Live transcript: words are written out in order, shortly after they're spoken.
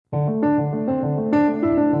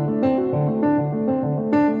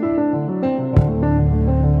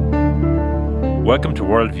Welcome to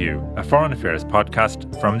Worldview, a foreign affairs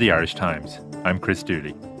podcast from the Irish Times. I'm Chris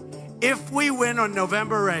Dooley. If we win on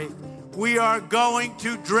November 8th, we are going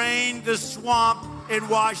to drain the swamp in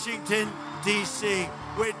Washington, D.C.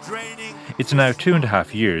 We're draining... It's now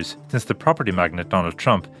 2.5 years since the property magnate Donald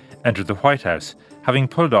Trump entered the White House, having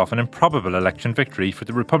pulled off an improbable election victory for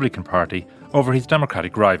the Republican Party over his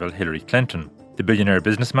Democratic rival Hillary Clinton. The billionaire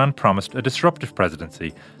businessman promised a disruptive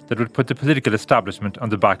presidency that would put the political establishment on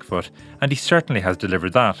the back foot, and he certainly has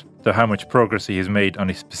delivered that, though how much progress he has made on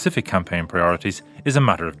his specific campaign priorities is a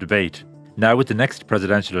matter of debate. Now, with the next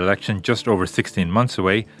presidential election just over 16 months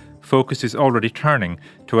away, focus is already turning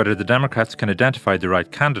to whether the Democrats can identify the right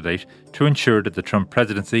candidate to ensure that the Trump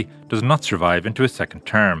presidency does not survive into a second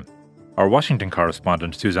term. Our Washington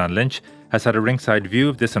correspondent Suzanne Lynch has had a ringside view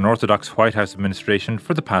of this unorthodox White House administration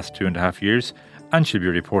for the past 2.5 years, and she'll be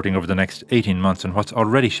reporting over the next 18 months on what's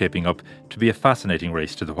already shaping up to be a fascinating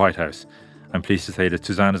race to the White House. I'm pleased to say that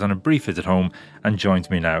Suzanne is on a brief visit home and joins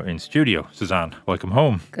me now in studio. Suzanne, welcome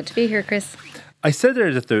home. Good to be here, Chris. I said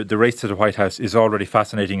there that the race to the White House is already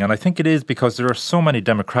fascinating, and I think it is because there are so many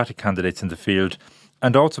Democratic candidates in the field,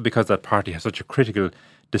 and also because that party has such a critical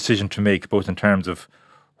decision to make, both in terms of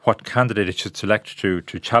what candidate it should select to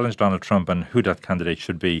challenge Donald Trump and who that candidate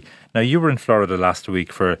should be. Now, you were in Florida last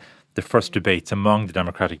week for the first debates among the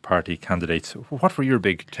Democratic Party candidates. What were your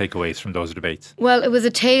big takeaways from those debates? Well, it was a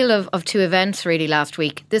tale of two events really last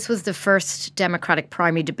week. This was the first Democratic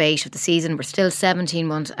primary debate of the season. We're still 17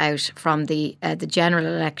 months out from the general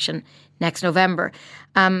election next November.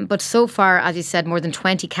 But so far, as you said, more than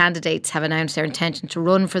 20 candidates have announced their intention to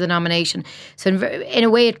run for the nomination. So in a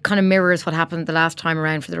way, it kind of mirrors what happened the last time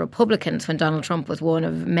around for the Republicans when Donald Trump was one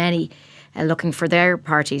of many looking for their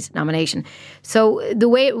party's nomination. So the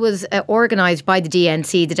way it was organised by the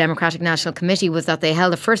DNC, the Democratic National Committee, was that they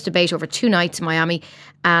held the first debate over 2 nights in Miami,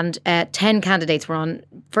 and 10 candidates were on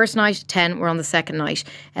first night, 10 were on the second night.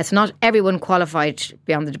 So not everyone qualified to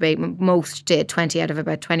be on the debate. Most did, 20 out of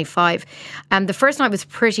about 25. The first night was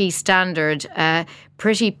pretty standard,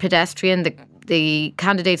 pretty pedestrian. The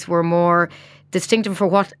candidates were more distinctive for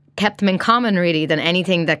what kept them in common, really, than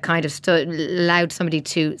anything that kind of allowed somebody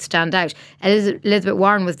to stand out. Elizabeth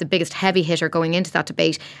Warren was the biggest heavy hitter going into that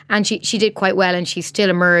debate, and she did quite well, and she still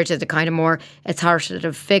emerged as a kind of more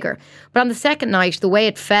authoritative figure. But on the second night, the way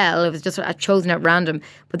it fell, it was just chosen at random,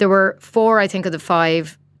 but there were 4, I think, of the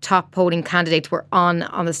 5 top polling candidates were on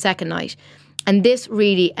the second night. And this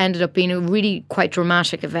really ended up being a really quite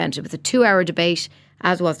dramatic event. It was a 2-hour debate,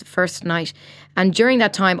 as was the first night. And during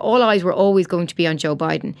that time, all eyes were always going to be on Joe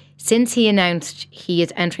Biden. Since he announced he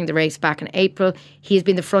is entering the race back in April, he has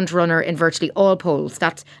been the front runner in virtually all polls.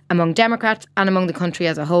 That's among Democrats and among the country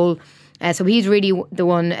as a whole. So he's really the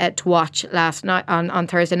one to watch last night on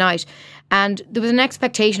Thursday night. And there was an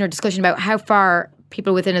expectation or discussion about how far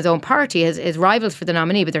people within his own party, his rivals for the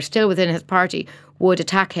nominee, but they're still within his party, would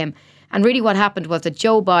attack him. And really what happened was that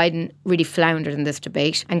Joe Biden really floundered in this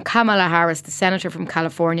debate. And Kamala Harris, the senator from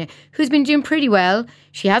California, who's been doing pretty well,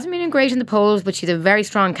 she hasn't been great in the polls, but she's a very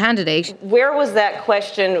strong candidate. Where was that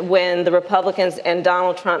question when the Republicans and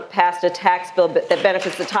Donald Trump passed a tax bill that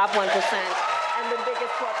benefits the top 1% and the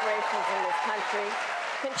biggest corporations in this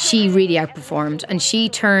country? She really outperformed, and she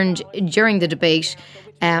turned during the debate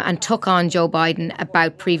and took on Joe Biden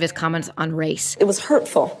about previous comments on race. It was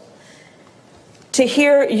hurtful to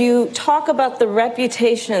hear you talk about the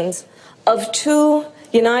reputations of 2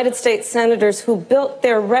 United States senators who built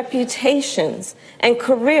their reputations and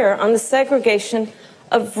career on the segregation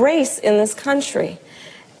of race in this country.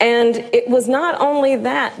 And it was not only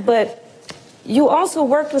that, but you also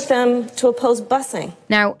worked with them to oppose busing.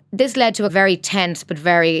 Now, this led to a very tense but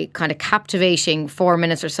very kind of captivating 4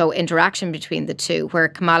 minutes or so interaction between the two, where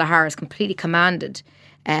Kamala Harris completely commanded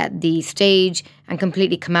the stage and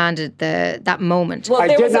completely commanded that moment. Well,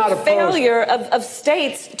 there was a failure of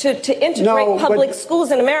states to integrate public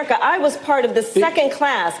schools in America. I was part of the second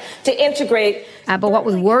class to integrate. But what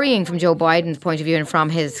was worrying from Joe Biden's point of view and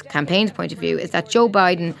from his campaign's point of view is that Joe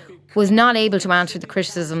Biden was not able to answer the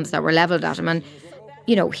criticisms that were levelled at him. And,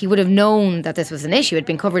 you know, he would have known that this was an issue. It had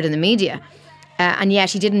been covered in the media. And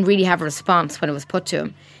yet he didn't really have a response when it was put to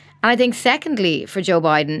him. And I think secondly, for Joe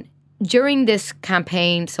Biden, during this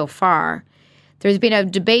campaign so far, there's been a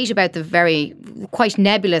debate about the very quite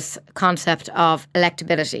nebulous concept of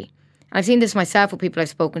electability. And I've seen this myself with people I've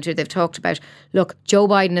spoken to. They've talked about, look, Joe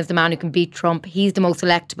Biden is the man who can beat Trump. He's the most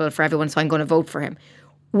electable for everyone, so I'm going to vote for him.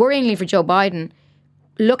 Worryingly for Joe Biden,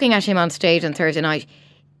 looking at him on stage on Thursday night,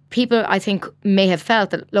 people, I think, may have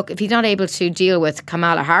felt that, look, if he's not able to deal with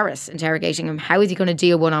Kamala Harris interrogating him, how is he going to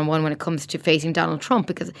deal one-on-one when it comes to facing Donald Trump?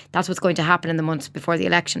 Because that's what's going to happen in the months before the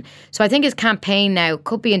election. So I think his campaign now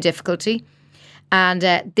could be in difficulty. And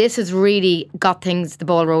this has really got the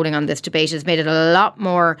ball rolling on this debate. It's made it a lot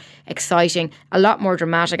more exciting, a lot more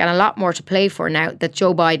dramatic, and a lot more to play for now that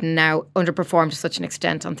Joe Biden now underperformed to such an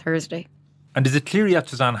extent on Thursday. And is it clear yet,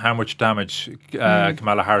 Suzanne, how much damage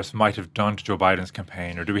Kamala Harris might have done to Joe Biden's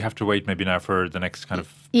campaign? Or do we have to wait maybe now for the next kind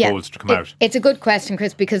of polls to come out? It's a good question,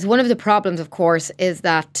 Chris, because one of the problems, of course, is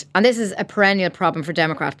that, and this is a perennial problem for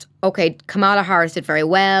Democrats, okay, Kamala Harris did very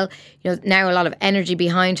well. Now a lot of energy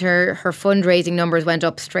behind her. Her fundraising numbers went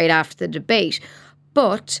up straight after the debate.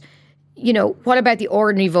 But what about the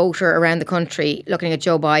ordinary voter around the country looking at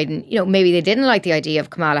Joe Biden? Maybe they didn't like the idea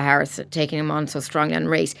of Kamala Harris taking him on so strongly on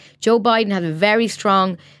race. Joe Biden has a very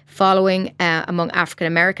strong following among African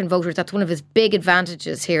American voters. That's one of his big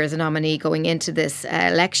advantages here as a nominee going into this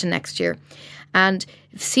election next year. And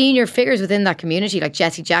senior figures within that community, like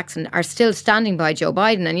Jesse Jackson, are still standing by Joe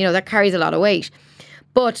Biden. And, that carries a lot of weight.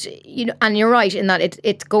 But, and you're right in that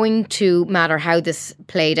it's going to matter how this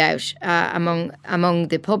played out among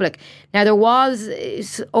the public. Now, there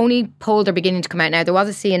was only polls are beginning to come out now. There was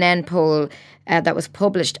a CNN poll that was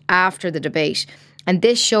published after the debate. And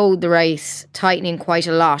this showed the race tightening quite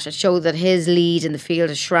a lot. It showed that his lead in the field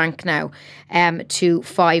has shrank now to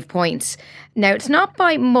 5 points. Now, it's not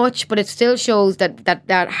by much, but it still shows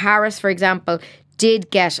that Harris, for example,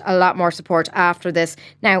 did get a lot more support after this.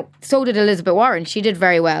 Now, so did Elizabeth Warren. She did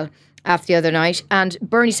very well after the other night. And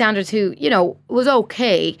Bernie Sanders, who, was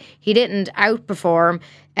okay. He didn't outperform.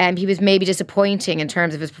 He was maybe disappointing in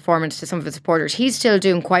terms of his performance to some of his supporters. He's still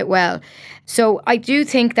doing quite well. So I do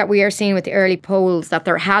think that we are seeing with the early polls that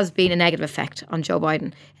there has been a negative effect on Joe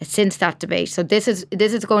Biden since that debate. So this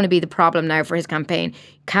is going to be the problem now for his campaign.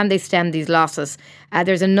 Can they stem these losses?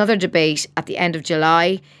 There's another debate at the end of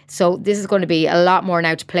July. So this is going to be a lot more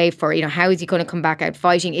now to play for. How is he going to come back out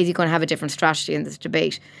fighting? Is he going to have a different strategy in this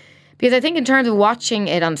debate? Because I think in terms of watching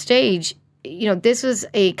it on stage, this was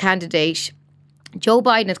a candidate. Joe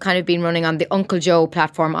Biden has kind of been running on the Uncle Joe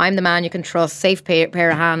platform. I'm the man you can trust, safe pair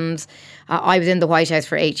of hands. I was in the White House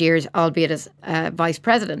for 8 years, albeit as vice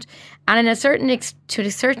president. And to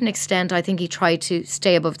a certain extent, I think he tried to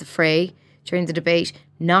stay above the fray during the debate,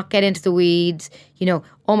 not get into the weeds,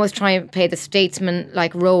 almost try and play the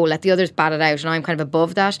statesman-like role, let the others bat it out, and I'm kind of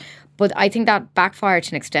above that. But I think that backfired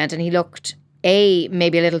to an extent, and he looked, A,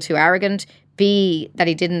 maybe a little too arrogant, B, that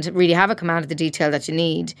he didn't really have a command of the detail that you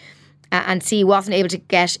need, and C, wasn't able to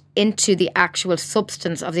get into the actual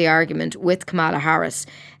substance of the argument with Kamala Harris.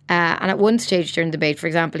 And at one stage during the debate, for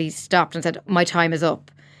example, he stopped and said, "My time is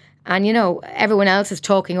up." And, everyone else is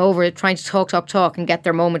talking over it, trying to talk and get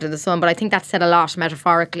their moment in the sun. But I think that said a lot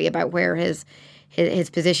metaphorically about where his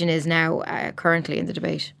position is now currently in the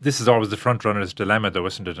debate. This is always the front runner's dilemma, though,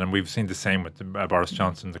 isn't it? And we've seen the same with Boris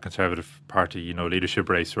Johnson, the Conservative Party, leadership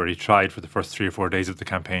race, where he tried for the first 3 or 4 days of the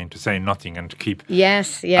campaign to say nothing and to keep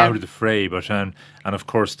out of the fray. But and of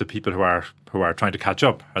course, the people who are trying to catch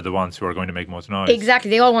up are the ones who are going to make most noise.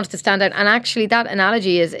 Exactly, they all wanted to stand out. And actually, that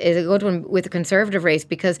analogy is a good one with the Conservative race,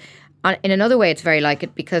 because in another way, it's very like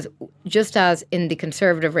it, because just as in the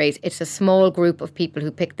Conservative race, it's a small group of people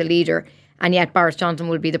who pick the leader, and yet Boris Johnson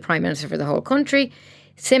will be the Prime Minister for the whole country.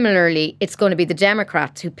 Similarly, it's going to be the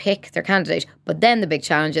Democrats who pick their candidate. But then the big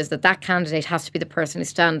challenge is that candidate has to be the person who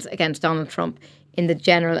stands against Donald Trump in the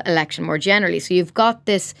general election more generally. So you've got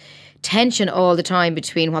this tension all the time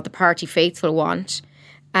between what the party faithful want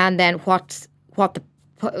and then what the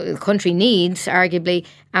country needs, arguably,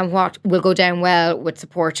 and what will go down well with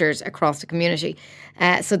supporters across the community.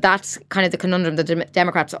 So that's kind of the conundrum that the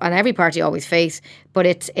Democrats and every party always face. But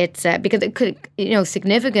it's because it could,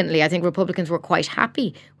 significantly, I think Republicans were quite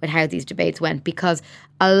happy with how these debates went, because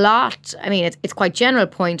a lot, it's quite general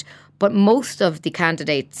point, but most of the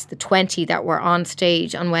candidates, the 20 that were on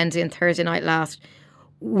stage on Wednesday and Thursday night last,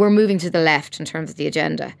 were moving to the left in terms of the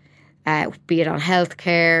agenda, be it on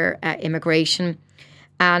healthcare, immigration.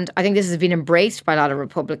 And I think this has been embraced by a lot of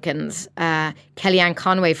Republicans. Kellyanne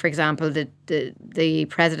Conway, for example, the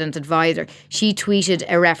president's advisor, she tweeted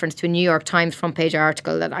a reference to a New York Times front page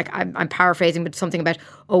article that I'm paraphrasing, but something about,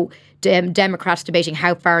 Democrats debating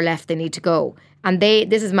how far left they need to go. And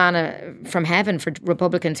this is manna from heaven for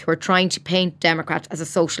Republicans who are trying to paint Democrats as a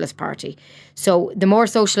socialist party. So the more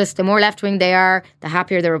socialist, the more left-wing they are, the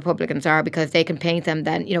happier the Republicans are, because they can paint them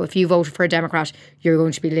then, if you voted for a Democrat, you're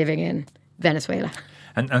going to be living in Venezuela.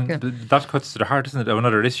 And that cuts to the heart, isn't it, of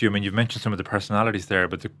another issue. You've mentioned some of the personalities there,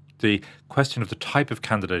 but the question of the type of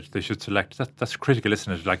candidate they should select, that's critical,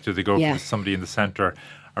 isn't it? Like, do they go for somebody in the centre,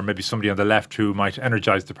 or maybe somebody on the left who might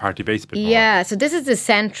energise the party base a bit more? Yeah, so this is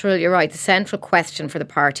you're right, the central question for the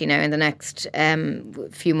party now in the next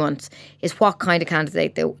few months is what kind of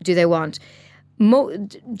candidate do they want?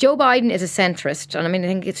 Joe Biden is a centrist, and I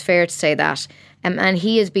think it's fair to say that. And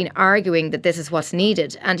he has been arguing that this is what's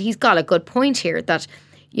needed. And he's got a good point here that,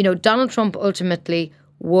 Donald Trump ultimately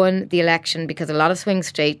won the election because a lot of swing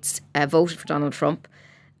states voted for Donald Trump.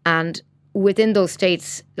 And within those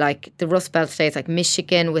states, like the Rust Belt states like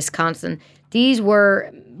Michigan, Wisconsin, these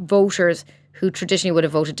were voters who traditionally would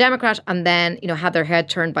have voted Democrat and then, had their head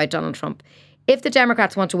turned by Donald Trump. If the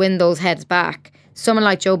Democrats want to win those heads back, someone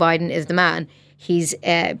like Joe Biden is the man. He's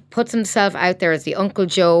puts himself out there as the Uncle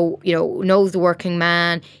Joe, knows the working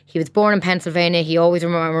man. He was born in Pennsylvania. He always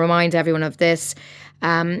reminds everyone of this.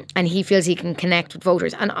 And he feels he can connect with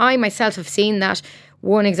voters. And I myself have seen that.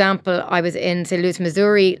 One example, I was in St. Louis,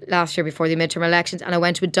 Missouri last year before the midterm elections, and I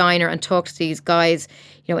went to a diner and talked to these guys,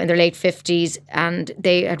 in their late 50s, and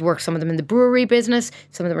they had worked, some of them in the brewery business,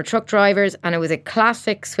 some of them were truck drivers, and it was a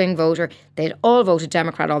classic swing voter. They'd all voted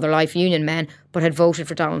Democrat all their life, union men, but had voted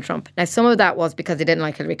for Donald Trump. Now, some of that was because they didn't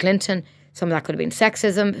like Hillary Clinton. Some of that could have been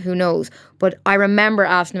sexism, who knows. But I remember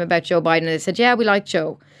asking them about Joe Biden, and they said, yeah, we like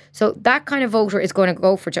Joe. So that kind of voter is going to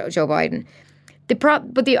go for Joe Biden.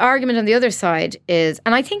 But the argument on the other side is,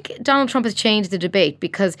 and I think Donald Trump has changed the debate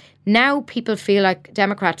because now people feel like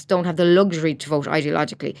Democrats don't have the luxury to vote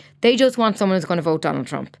ideologically. They just want someone who's going to vote Donald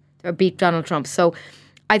Trump or beat Donald Trump. So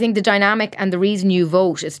I think the dynamic and the reason you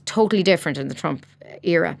vote is totally different in the Trump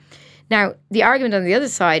era. Now, the argument on the other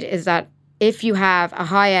side is that if you have a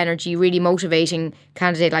high energy, really motivating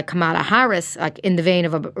candidate like Kamala Harris, like in the vein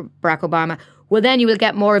of Barack Obama, well, then you will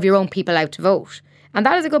get more of your own people out to vote. And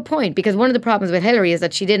that is a good point, because one of the problems with Hillary is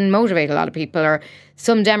that she didn't motivate a lot of people, or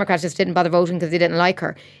some Democrats just didn't bother voting because they didn't like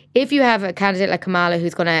her. If you have a candidate like Kamala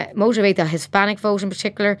who's going to motivate the Hispanic vote in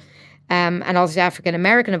particular, and also the African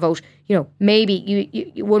American vote,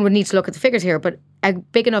 maybe one would need to look at the figures here, but a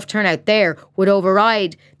big enough turnout there would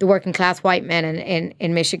override the working class white men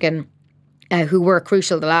in Michigan who were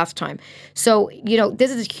crucial the last time. So, this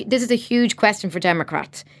is a huge question for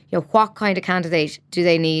Democrats. What kind of candidate do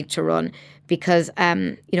they need to run? Because,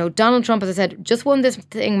 Donald Trump, as I said, just won this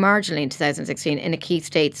thing marginally in 2016 in a key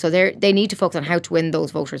state. So they need to focus on how to win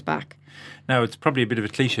those voters back. Now, it's probably a bit of a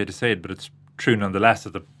cliche to say it, but it's true nonetheless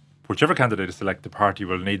that whichever candidate is selected, the party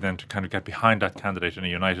will need them to kind of get behind that candidate in a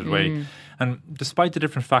united way. And despite the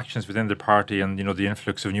different factions within the party and, the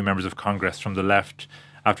influx of new members of Congress from the left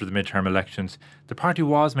after the midterm elections, the party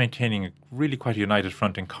was maintaining really quite a united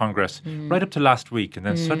front in Congress right up to last week. And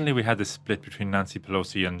then suddenly we had this split between Nancy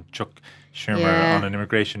Pelosi and Chuck Schumer on an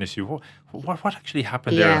immigration issue. What actually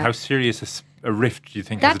happened there, and how serious a rift do you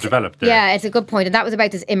think has developed there? Yeah, it's a good point. And that was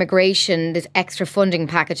about this immigration, this extra funding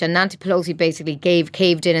package. And Nancy Pelosi basically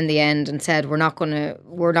caved in the end and said, we're not going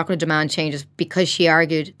to demand changes, because she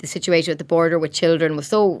argued the situation at the border with children was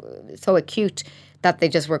so acute that they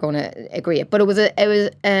just were going to agree it. But it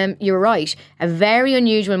was you're right, a very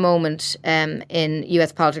unusual moment in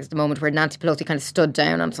US politics at the moment where Nancy Pelosi kind of stood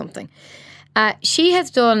down on something. She has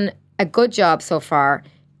done a good job so far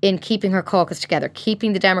in keeping her caucus together,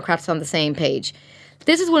 keeping the Democrats on the same page.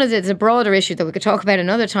 This is it's a broader issue that we could talk about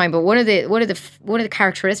another time, but one of the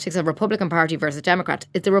characteristics of Republican Party versus Democrats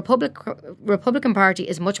is the Republican Party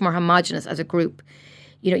is much more homogenous as a group.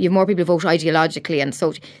 You have more people who vote ideologically, and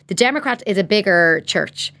so the Democrat is a bigger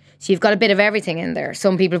church. So you've got a bit of everything in there.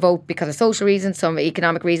 Some people vote because of social reasons, some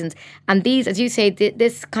economic reasons. And these, as you say,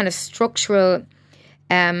 this kind of structural,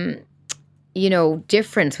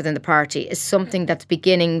 difference within the party is something that's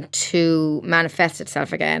beginning to manifest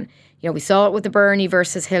itself again. We saw it with the Bernie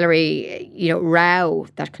versus Hillary, row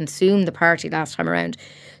that consumed the party last time around.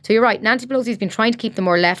 So you're right, Nancy Pelosi's been trying to keep the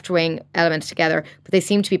more left-wing elements together, but they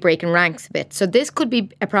seem to be breaking ranks a bit. So this could be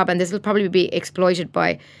a problem. This will probably be exploited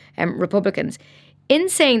by Republicans. In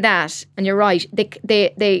saying that, and you're right,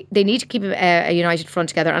 they need to keep a united front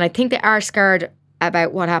together, and I think they are scared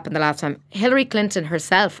about what happened the last time. Hillary Clinton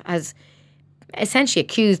herself has essentially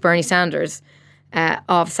accused Bernie Sanders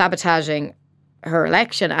of sabotaging her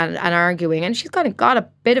election and arguing, and she's kind of got a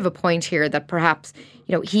bit of a point here that perhaps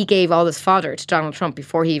he gave all this fodder to Donald Trump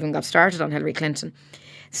before he even got started on Hillary Clinton.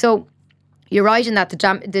 So you're right in that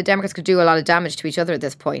the Democrats could do a lot of damage to each other at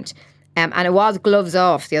this point, and it was gloves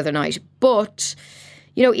off the other night. But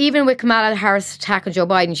even with Kamala Harris attacking Joe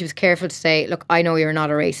Biden, she was careful to say, look, I know you're not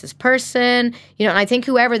a racist person, and I think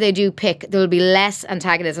whoever they do pick, there will be less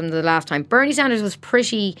antagonism than the last time. Bernie Sanders was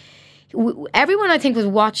everyone, I think, was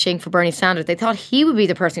watching for Bernie Sanders. They thought he would be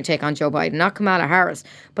the person to take on Joe Biden, not Kamala Harris.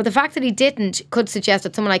 But the fact that he didn't could suggest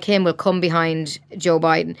that someone like him will come behind Joe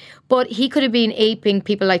Biden. But he could have been aping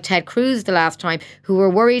people like Ted Cruz the last time, who were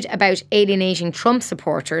worried about alienating Trump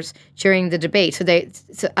supporters during the debate.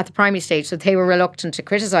 So at the primary stage, so they were reluctant to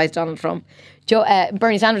criticise Donald Trump.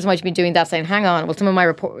 Bernie Sanders might have been doing that, saying, hang on, well, some of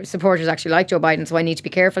my supporters actually like Joe Biden, so I need to be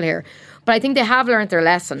careful here. But I think they have learned their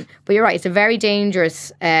lesson. But you're right, it's a very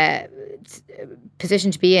dangerous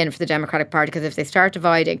position to be in for the Democratic Party, because if they start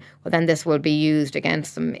dividing, well, then this will be used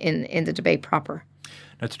against them in the debate proper.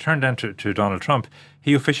 Now, to turn down to Donald Trump,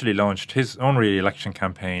 he officially launched his own re-election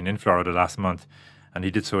campaign in Florida last month, and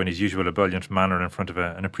he did so in his usual ebullient manner in front of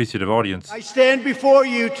an appreciative audience. I stand before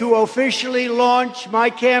you to officially launch my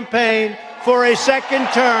campaign for a second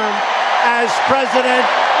term as President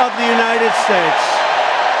of the United States.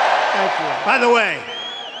 Thank you. By the way,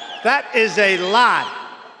 that is a lot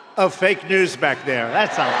of fake news back there.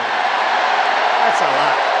 That's a lot. That's a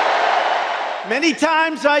lot. Many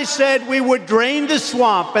times I said we would drain the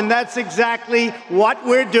swamp, and that's exactly what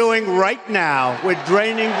we're doing right now. We're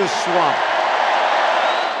draining the swamp.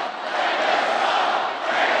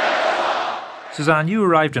 Suzanne, you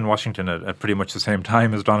arrived in Washington at pretty much the same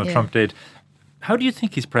time as Donald Trump did. How do you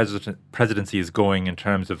think his presidency is going in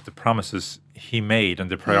terms of the promises he made and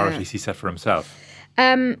the priorities he set for himself?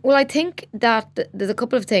 Well, I think that there's a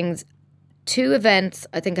couple of things. Two events,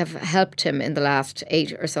 I think, have helped him in the last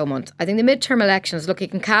 8 or so months. I think the midterm elections, look, you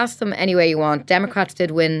can cast them any way you want. Democrats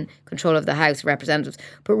did win control of the House of Representatives,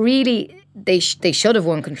 but really they should have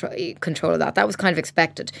won control of that. That was kind of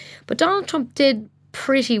expected. But Donald Trump did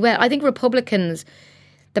pretty well. I think Republicans,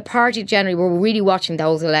 the party generally, were really watching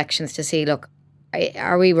those elections to see, look,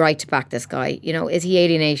 are we right to back this guy? You know, is he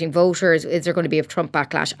alienating voters? Is there going to be a Trump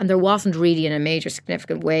backlash? And there wasn't really in a major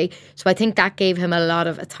significant way. So I think that gave him a lot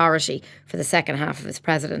of authority for the second half of his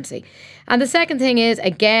presidency. And the second thing is,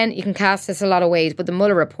 again, you can cast this a lot of ways, but the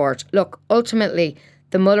Mueller report. Look, ultimately,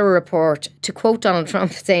 the Mueller report, to quote Donald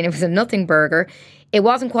Trump saying it was a nothing burger, it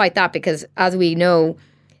wasn't quite that, because as we know,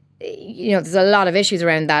 you know, there's a lot of issues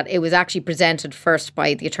around that. It was actually presented first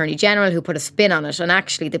by the Attorney General, who put a spin on it, and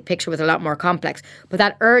actually the picture was a lot more complex. But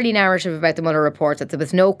that early narrative about the Mueller report, that there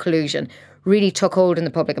was no collusion, really took hold in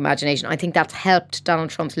the public imagination. I think that's helped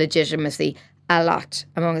Donald Trump's legitimacy a lot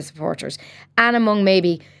among his supporters, and among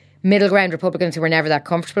maybe middle ground Republicans who were never that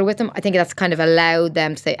comfortable with him. I think that's kind of allowed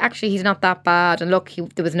them to say, actually, he's not that bad, and look,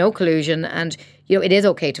 there was no collusion, and you know, it is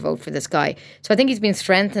okay to vote for this guy. So I think he's been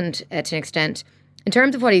strengthened to an extent. In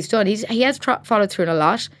terms of what he's done, he has followed through on a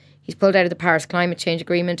lot. He's pulled out of the Paris Climate Change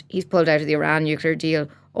Agreement. He's pulled out of the Iran nuclear deal.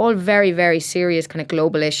 All very, very serious kind of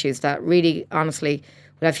global issues that really, honestly,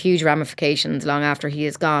 will have huge ramifications long after he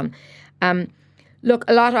is gone. Look,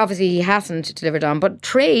 a lot, obviously, he hasn't delivered on. But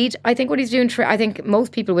trade, I think what he's doing, I think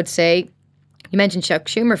most people would say, you mentioned Chuck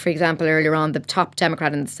Schumer, for example, earlier on, the top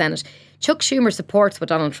Democrat in the Senate. Chuck Schumer supports what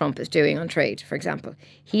Donald Trump is doing on trade, for example.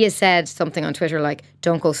 He has said something on Twitter like,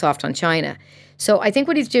 don't go soft on China. So I think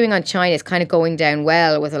what he's doing on China is kind of going down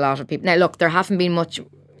well with a lot of people. Now, look, there hasn't been much,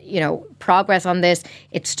 you know, progress on this.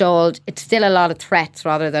 It's stalled. It's still a lot of threats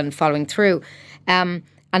rather than following through.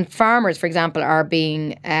 And farmers, for example, are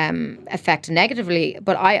being affected negatively.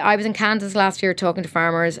 But I was in Kansas last year talking to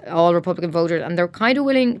farmers, all Republican voters, and they're kind of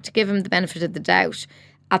willing to give him the benefit of the doubt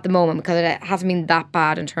at the moment, because it hasn't been that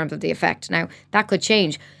bad in terms of the effect. Now, that could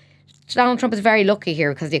change. Donald Trump is very lucky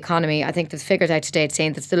here because the economy, I think there's figures out today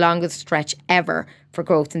saying that's the longest stretch ever for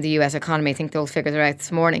growth in the US economy. I think those figures are out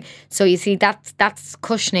this morning. So you see, that's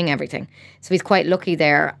cushioning everything. So he's quite lucky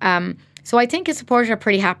there. So I think his supporters are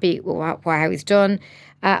pretty happy with how he's done.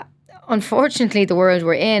 Unfortunately, the world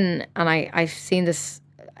we're in, and I've seen this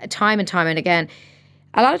time and time and again,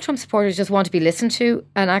 a lot of Trump supporters just want to be listened to,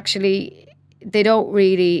 and actually they don't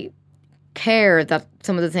really care that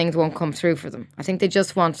some of the things won't come through for them. I think they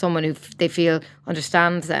just want someone who they feel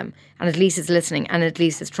understands them and at least is listening and at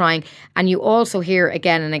least is trying. And you also hear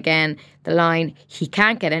again and again the line, he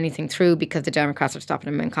can't get anything through because the Democrats are stopping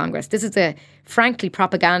him in Congress. This is frankly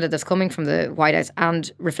propaganda that's coming from the White House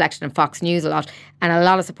and reflected in Fox News a lot. And a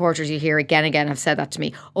lot of supporters you hear again and again have said that to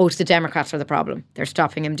me. Oh, it's the Democrats are the problem. They're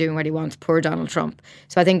stopping him doing what he wants. Poor Donald Trump.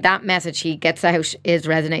 So I think that message he gets out is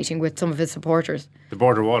resonating with some of his supporters. The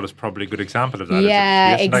border wall is probably a good example of that.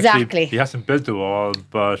 Yeah, exactly. He hasn't built the wall,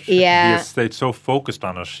 but he has stayed so focused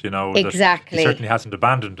on it, you know, exactly. That he certainly hasn't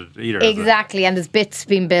abandoned it either. Exactly, and there's bits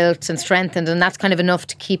being built and strengthened, and that's kind of enough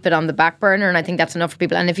to keep it on the back burner, and I think that's enough for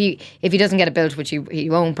people. And if he doesn't get it built, which he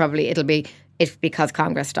won't probably, it's because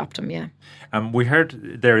Congress stopped him, yeah. We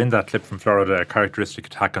heard there in that clip from Florida a characteristic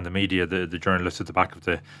attack on the media, the journalists at the back of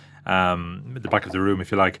the the back of the room,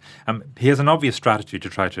 if you like. He has an obvious strategy to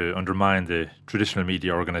try to undermine the traditional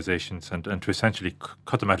media organisations and to essentially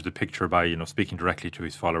cut them out of the picture by, speaking directly to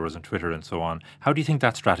his followers on Twitter and so on. How do you think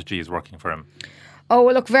that strategy is working for him? Oh,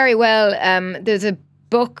 well, look, very well. There's a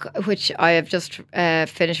book which I have just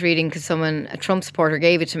finished reading because a Trump supporter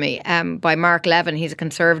gave it to me, by Mark Levin. He's a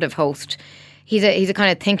conservative host. He's a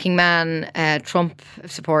kind of thinking man, Trump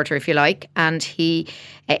supporter, if you like, and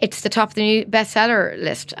it's the top of the new bestseller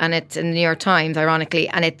list, and it's in the New York Times, ironically,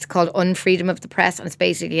 and it's called Unfreedom of the Press, and it's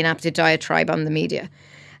basically an absolute diatribe on the media.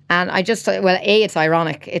 And I just thought, well, A, it's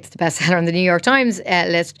ironic, it's the bestseller on the New York Times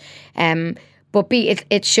list, but B,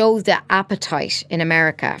 it shows the appetite in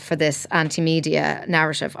America for this anti-media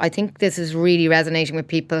narrative. I think this is really resonating with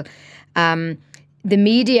people. The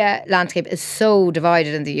media landscape is so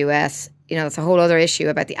divided in the US. It's a whole other issue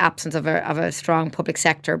about the absence of a strong public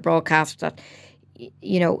sector broadcast that,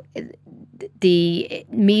 the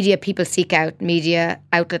media people seek out media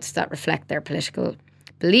outlets that reflect their political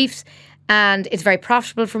beliefs. And it's very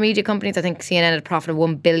profitable for media companies. I think CNN had a profit of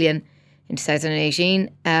 $1 billion in 2018,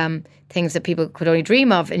 things that people could only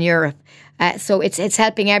dream of in Europe. So it's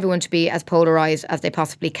helping everyone to be as polarised as they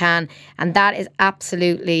possibly can. And that is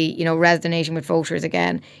absolutely, resonating with voters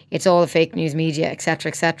again. It's all the fake news media, etc.,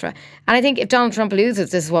 etc. And I think if Donald Trump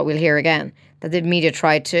loses, this is what we'll hear again, that the media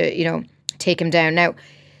tried to, take him down. Now,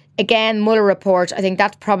 again, Mueller report, I think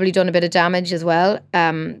that's probably done a bit of damage as well.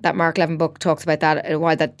 That Mark Levin book talks about that,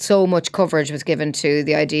 why that so much coverage was given to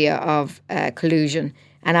the idea of collusion.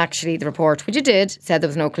 And actually the report, which it did, said there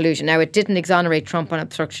was no collusion. Now, it didn't exonerate Trump on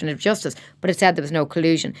obstruction of justice, but it said there was no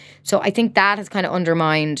collusion. So I think that has kind of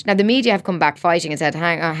undermined. Now, the media have come back fighting and said,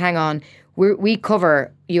 hang on, we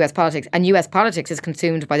cover US politics, and US politics is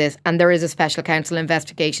consumed by this, and there is a special counsel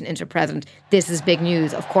investigation into the president. This is big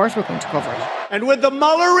news. Of course we're going to cover it. And with the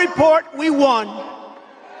Mueller report, we won.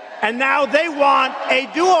 And now they want a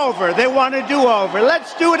do-over. They want a do-over.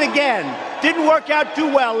 Let's do it again. Didn't work out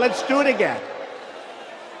too well. Let's do it again.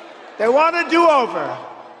 They want a do-over.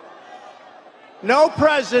 No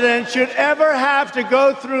president should ever have to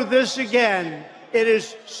go through this again. It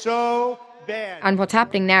is so bad. And what's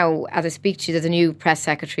happening now, as I speak to you, there's a new press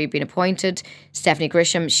secretary being appointed, Stephanie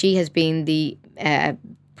Grisham. She has been the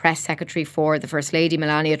press secretary for the First Lady,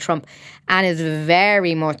 Melania Trump, and is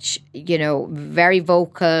very much, very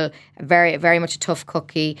vocal, very, very much a tough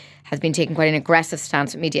cookie, has been taking quite an aggressive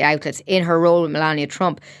stance with media outlets in her role with Melania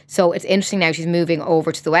Trump. So it's interesting now she's moving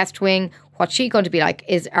over to the West Wing. What's she going to be like?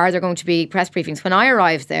 Are there going to be press briefings? When I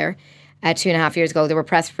arrived there 2.5 years ago, there were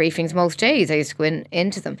press briefings most days. I used to go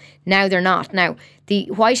into them. Now they're not. Now, the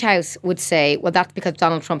White House would say, well, that's because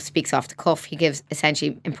Donald Trump speaks off the cuff. He gives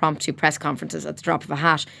essentially impromptu press conferences at the drop of a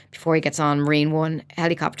hat before he gets on Marine One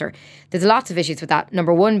helicopter. There's lots of issues with that.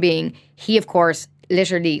 Number one being, he, of course,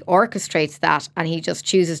 literally orchestrates that, and he just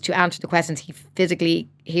chooses to answer the questions he physically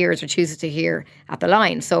hears or chooses to hear at the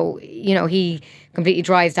line. So, he completely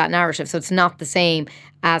drives that narrative. So it's not the same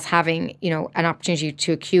as having, an opportunity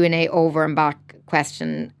to a Q&A over and back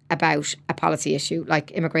question about a policy issue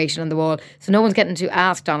like immigration on the wall. So no one's getting to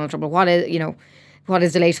ask Donald Trump, what is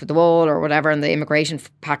the latest with the wall or whatever, and the immigration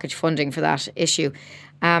package funding for that issue.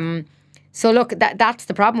 So look, that's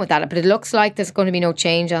the problem with that. But it looks like there's going to be no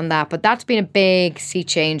change on that. But that's been a big sea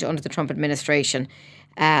change under the Trump administration.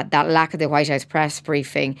 That lack of the White House press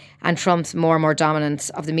briefing and Trump's more and more dominance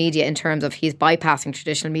of the media in terms of he's bypassing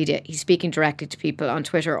traditional media. He's speaking directly to people on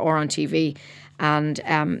Twitter or on TV, and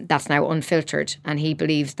that's now unfiltered, and he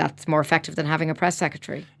believes that's more effective than having a press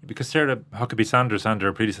secretary. Because Sarah Huckabee Sanders and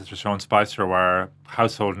her predecessor Sean Spicer were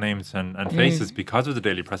household names and faces because of the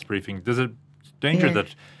daily press briefing. There's a danger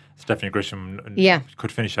that Stephanie Grisham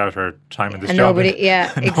could finish out her time in this job.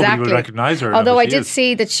 Exactly. Nobody will recognise her. Although I did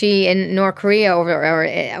see that she, in North Korea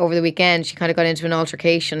over the weekend, she kind of got into an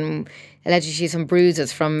altercation. Allegedly, she had some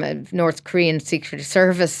bruises from North Korean Secret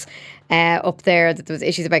Service up there, that there was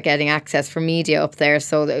issues about getting access for media up there.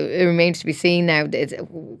 So it remains to be seen now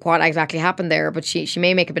what exactly happened there. But she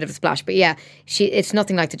may make a bit of a splash. But it's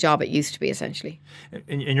nothing like the job it used to be, essentially.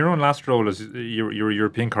 In your own last role as you're a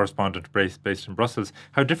European correspondent based in Brussels,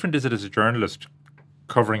 how different is it as a journalist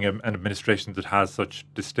covering an administration that has such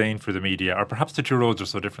disdain for the media? Or perhaps the two roles are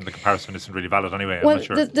so different the comparison isn't really valid anyway. I'm not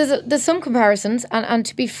sure. There's some comparisons, and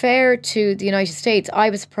to be fair to the United States, I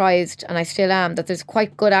was surprised, and I still am, that there's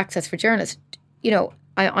quite good access for journalists.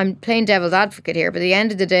 I'm playing devil's advocate here, but at the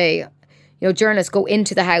end of the day, journalists go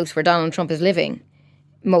into the house where Donald Trump is living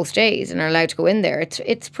most days and are allowed to go in there.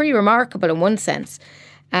 It's pretty remarkable in one sense.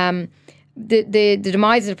 The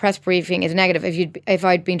demise of the press briefing is negative. If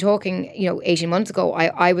I'd been talking, 18 months ago,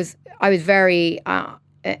 I was very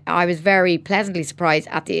I was very pleasantly surprised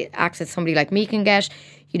at the access somebody like me can get.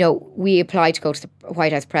 You know, we applied to go to the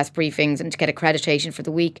White House press briefings and to get accreditation for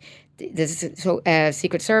the week. There's a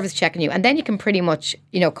Secret Service checking you. And then you can pretty much,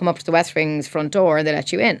 you know, come up to the West Wing's front door and they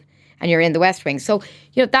let you in. And you're in the West Wing. So,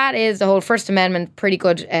 you know, that is the whole First Amendment, pretty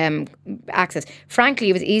good access. Frankly,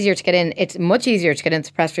 it was easier to get in. It's much easier to get into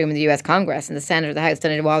the press room in the US Congress and the Senate or the House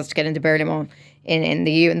than it was to get into Berlaymont in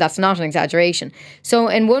the EU. And that's not an exaggeration. So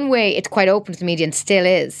in one way, it's quite open to the media and still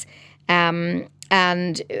is. And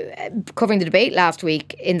covering the debate last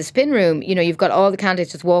week in the spin room, you know, you've got all the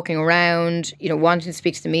candidates just walking around, you know, wanting to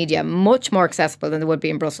speak to the media, much more accessible than they would be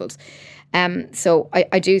in Brussels. So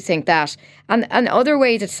I do think that. And other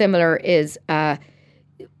ways it's similar is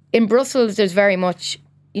in Brussels, there's very much,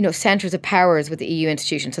 you know, centres of powers with the EU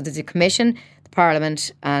institutions. So there's the Commission, the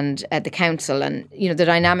Parliament and the Council. And, you know, the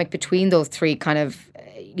dynamic between those three kind of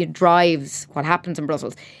drives what happens in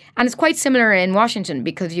Brussels. And it's quite similar in Washington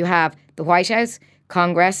because you have the White House,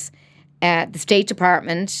 Congress, the State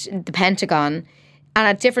Department, the Pentagon. And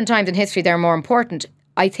at different times in history, they're more important.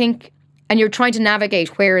 I think. And you're trying to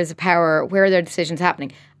navigate where is the power, where are their decisions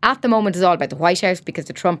happening. At the moment, it's all about the White House because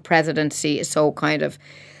the Trump presidency is so kind of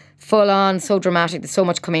full on, so dramatic. There's so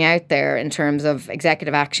much coming out there in terms of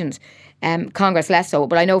executive actions. Congress less so.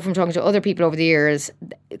 But I know from talking to other people over the years,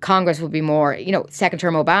 Congress would be more, you know, second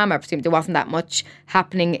term Obama, I presume there wasn't that much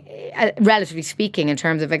happening, relatively speaking, in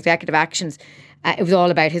terms of executive actions. It was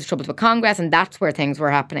all about his troubles with Congress, and that's where things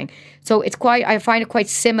were happening. So it's quite, I find it quite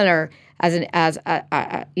similar as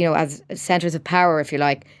centres of power, if you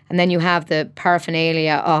like. And then you have the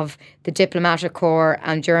paraphernalia of the diplomatic corps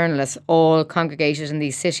and journalists all congregated in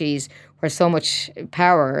these cities where so much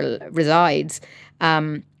power resides.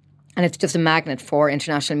 And it's just a magnet for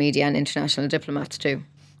international media and international diplomats too.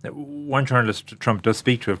 One journalist Trump does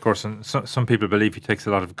speak to, of course, and some people believe he takes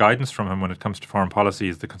a lot of guidance from him when it comes to foreign policy,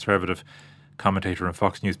 is the conservative commentator and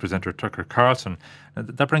Fox News presenter Tucker Carlson.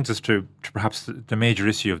 That brings us to perhaps the major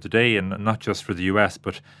issue of the day, and not just for the US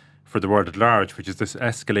but for the world at large, which is this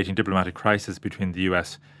escalating diplomatic crisis between the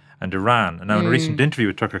US and Iran. And now in a recent interview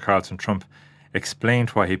with Tucker Carlson, Trump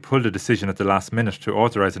explained why he pulled a decision at the last minute to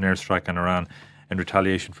authorise an airstrike on Iran in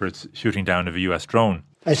retaliation for its shooting down of a US drone.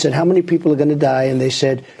 I said, how many people are going to die? And they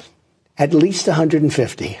said, at least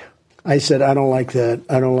 150. I said, I don't like that.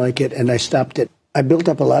 I don't like it. And I stopped it. I built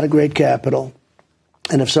up a lot of great capital.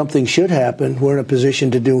 And if something should happen, we're in a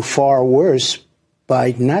position to do far worse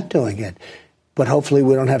by not doing it. But hopefully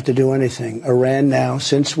we don't have to do anything. Iran now,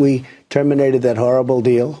 since we terminated that horrible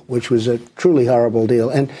deal, which was a truly horrible deal.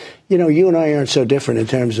 And, you know, you and I aren't so different in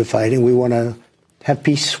terms of fighting. We want to have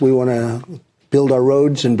peace. We want to build our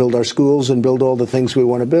roads and build our schools and build all the things we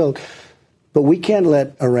want to build. But we can't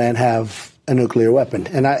let Iran have a nuclear weapon.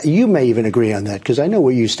 And you may even agree on that, because I know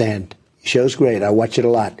where you stand. The show's great. I watch it a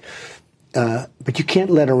lot. But you can't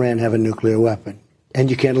let Iran have a nuclear weapon. And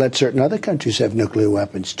you can't let certain other countries have nuclear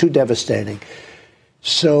weapons. Too devastating.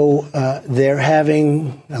 So they're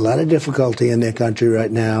having a lot of difficulty in their country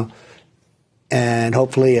right now. And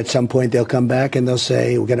hopefully at some point they'll come back and they'll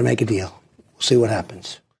say, we're going to make a deal. We'll see what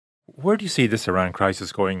happens. Where do you see this Iran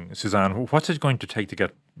crisis going, Suzanne? What's it going to take to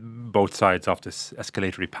get both sides off this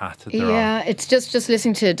escalatory path that they're on? Yeah, it's just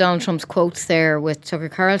listening to Donald Trump's quotes there with Tucker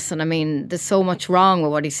Carlson. I mean, there's so much wrong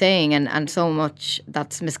with what he's saying and so much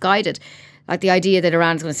that's misguided. Like the idea that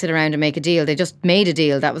Iran's going to sit around and make a deal. They just made a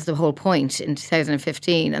deal. That was the whole point in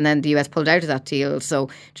 2015. And then the US pulled out of that deal. So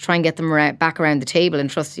to try and get them back around the table and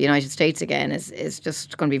trust the United States again is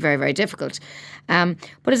just going to be very, very difficult. But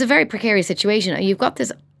it's a very precarious situation. You've got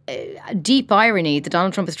this deep irony that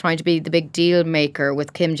Donald Trump is trying to be the big deal maker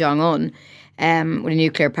with Kim Jong-un with a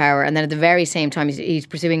nuclear power, and then at the very same time he's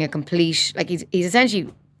pursuing a complete, like he's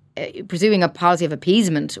essentially pursuing a policy of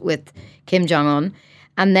appeasement with Kim Jong-un.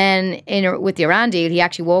 And then with the Iran deal, he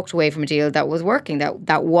actually walked away from a deal that was working,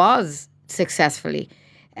 that was successfully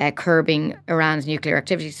curbing Iran's nuclear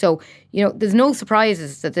activity. So, you know, there's no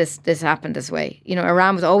surprises that this happened this way. You know,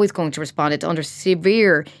 Iran was always going to respond. It's under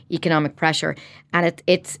severe economic pressure, and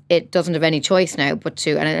it doesn't have any choice now but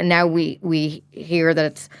to. And now we hear that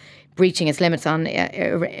it's breaching its limits on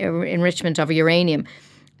enrichment of uranium.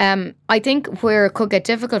 I think where it could get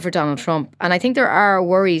difficult for Donald Trump, and I think there are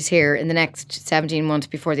worries here in the next 17 months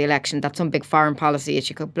before the election that some big foreign policy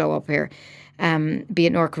issue could blow up here. Be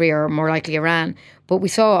it North Korea or more likely Iran. But we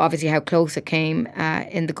saw obviously how close it came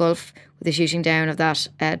in the Gulf with the shooting down of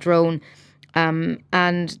that drone,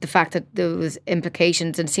 and the fact that there was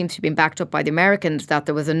implications, and seems to have been backed up by the Americans, that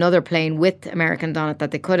there was another plane with Americans on it that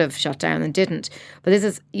they could have shot down and didn't. But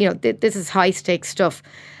this is high stakes stuff.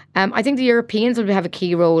 I think the Europeans will have a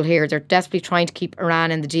key role here. They're desperately trying to keep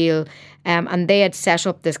Iran in the deal. And they had set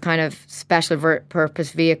up this kind of special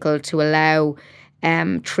purpose vehicle to allow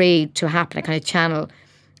trade to happen, a kind of channel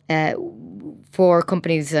for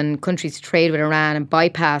companies and countries to trade with Iran and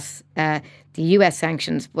bypass the US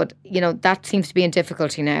sanctions. But, that seems to be in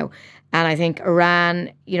difficulty now. And I think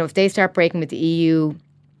Iran, if they start breaking with the EU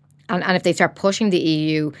and if they start pushing the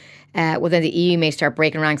EU, well, then the EU may start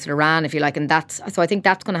breaking ranks with Iran, if you like. And so I think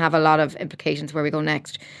that's going to have a lot of implications where we go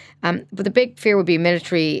next. But the big fear would be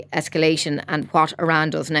military escalation and what Iran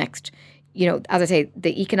does next. As I say,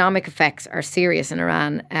 the economic effects are serious in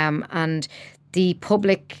Iran, and the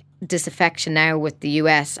public disaffection now with the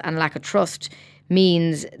US and lack of trust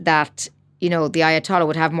means that the Ayatollah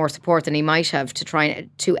would have more support than he might have to try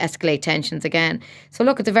to escalate tensions again. So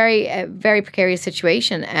look, it's a very, very precarious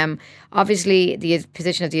situation. Obviously, the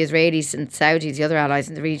position of the Israelis and Saudis, the other allies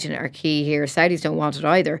in the region, are key here. Saudis don't want it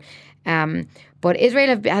either. But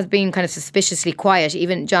Israel has been kind of suspiciously quiet.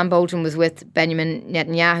 Even John Bolton was with Benjamin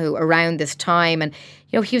Netanyahu around this time. And,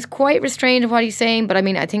 he was quite restrained in what he's saying. But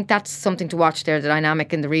I think that's something to watch there, the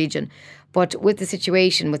dynamic in the region. But with the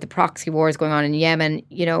situation, with the proxy wars going on in Yemen,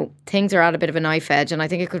 things are at a bit of a knife edge, and I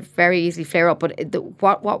think it could very easily flare up. But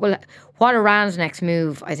what Iran's next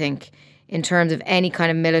move, I think, in terms of any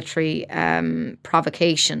kind of military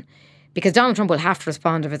provocation, because Donald Trump will have to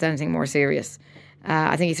respond if it's anything more serious.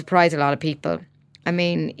 I think he surprised a lot of people.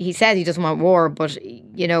 He said he doesn't want war, but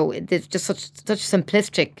there's just such a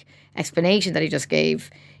simplistic explanation that he just gave.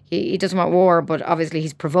 He doesn't want war, but obviously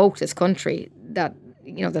he's provoked this country that.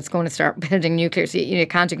 That's going to start building nuclear. So you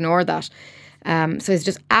can't ignore that. So it's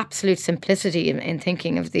just absolute simplicity in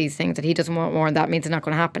thinking of these things, that he doesn't want war and that means it's not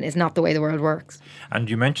going to happen. It's not the way the world works. And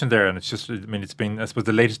you mentioned there, and it's just, it's been, I suppose,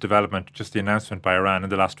 the latest development, just the announcement by Iran in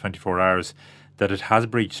the last 24 hours that it has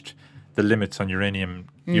breached the limits on uranium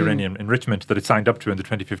enrichment that it signed up to in the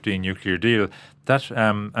 2015 nuclear deal. That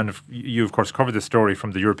and if you of course covered this story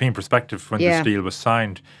from the European perspective when this deal was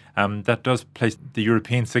signed. That does place the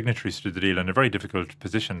European signatories to the deal in a very difficult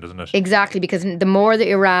position, doesn't it? Exactly, because the more that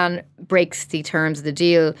Iran breaks the terms of the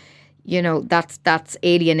deal, that's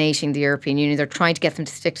alienating the European Union. They're trying to get them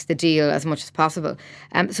to stick to the deal as much as possible.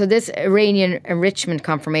 So this Iranian enrichment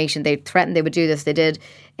confirmation, they threatened they would do this. They did.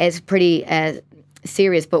 It's pretty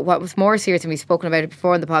serious. But what was more serious, and we've spoken about it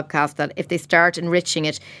before in the podcast, that if they start enriching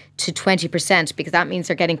it to 20%, because that means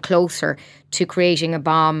they're getting closer to creating a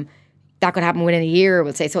bomb, that could happen within a year,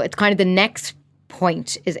 we'll say. So it's kind of the next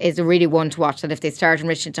point is a really one to watch, that if they start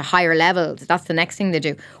enriching to higher levels, that's the next thing they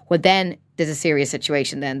do. Well, then there's a serious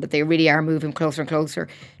situation then, that they really are moving closer and closer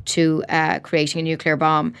to creating a nuclear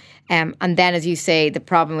bomb. And then, as you say, the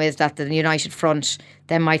problem is that the United Front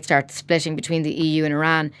then might start splitting between the EU and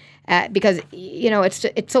Iran. Because,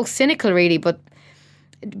 it's so cynical, really, but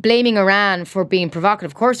blaming Iran for being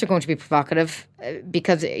provocative, of course they're going to be provocative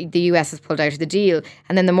because the US has pulled out of the deal.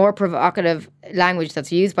 And then the more provocative language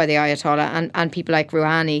that's used by the Ayatollah and people like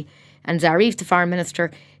Rouhani and Zarif, the foreign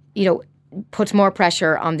minister, puts more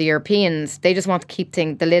pressure on the Europeans. They just want to keep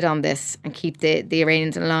the lid on this and keep the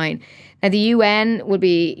Iranians in line. Now, the UN will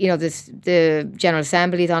be, the General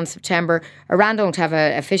Assembly is on September. Iran don't have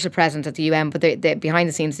an official presence at the UN, but they behind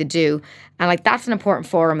the scenes they do. And that's an important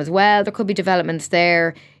forum as well. There could be developments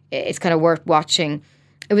there. It's kind of worth watching.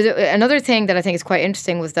 It was another thing that I think is quite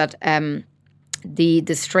interesting was that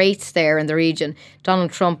the straits there in the region,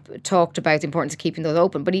 Donald Trump talked about the importance of keeping those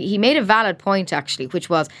open. But he made a valid point, actually, which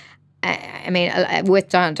was, with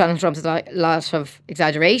Donald Trump, there's a lot of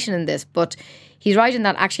exaggeration in this, but he's right in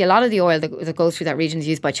that actually a lot of the oil that goes through that region is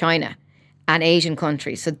used by China and Asian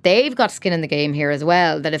countries. So they've got skin in the game here as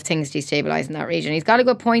well, that if things destabilise in that region. He's got a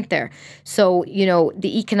good point there. So,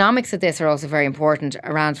 the economics of this are also very important.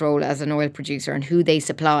 Iran's role as an oil producer and who they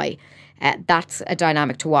supply. That's a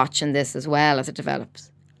dynamic to watch in this as well as it develops.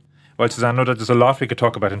 Well, Suzanne, I know that there's a lot we could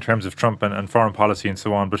talk about in terms of Trump and foreign policy and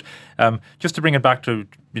so on, but just to bring it back to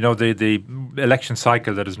the election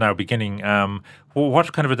cycle that is now beginning,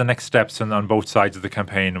 what kind of are the next steps on both sides of the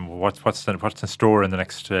campaign, and what's in store in the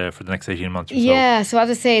next for the next 18 months or so? Yeah, so as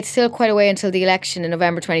I say, it's still quite a way until the election in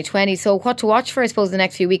November 2020. So what to watch for, I suppose, the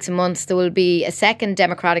next few weeks and months? There will be a second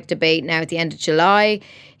Democratic debate now at the end of July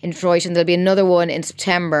in Detroit, and there'll be another one in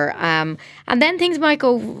September. And then things might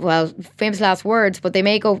go, well, famous last words, but they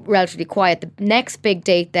may go relatively quiet. The next big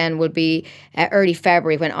date then will be early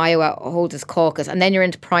February when Iowa holds its caucus, and then you're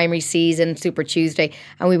into primary season, Super Tuesday,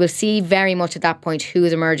 and we will see very much at that point who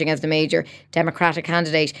is emerging as the major Democratic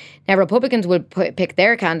candidate. Now, Republicans will pick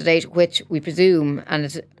their candidate, which we presume, and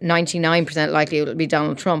it's 99% likely it will be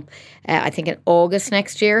Donald Trump, I think in August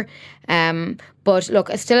next year. But look,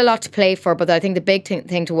 it's still a lot to play for, but I think the big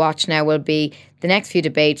thing to watch now will be the next few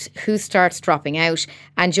debates, who starts dropping out,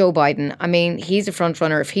 and Joe Biden. I mean, he's a front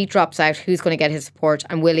runner. If he drops out, who's going to get his support,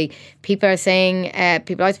 and will he? People are saying,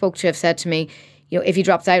 people I spoke to have said to me, if he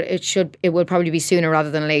drops out, it will probably be sooner rather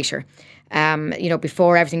than later.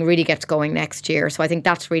 Before everything really gets going next year. So I think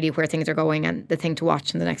that's really where things are going and the thing to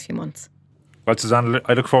watch in the next few months. Well, Suzanne,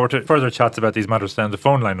 I look forward to further chats about these matters down the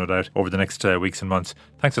phone line, no doubt, over the next weeks and months.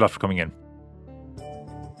 Thanks a lot for coming in.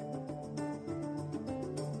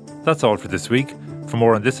 That's all for this week. For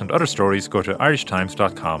more on this and other stories, go to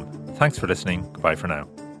irishtimes.com. Thanks for listening. Goodbye for now.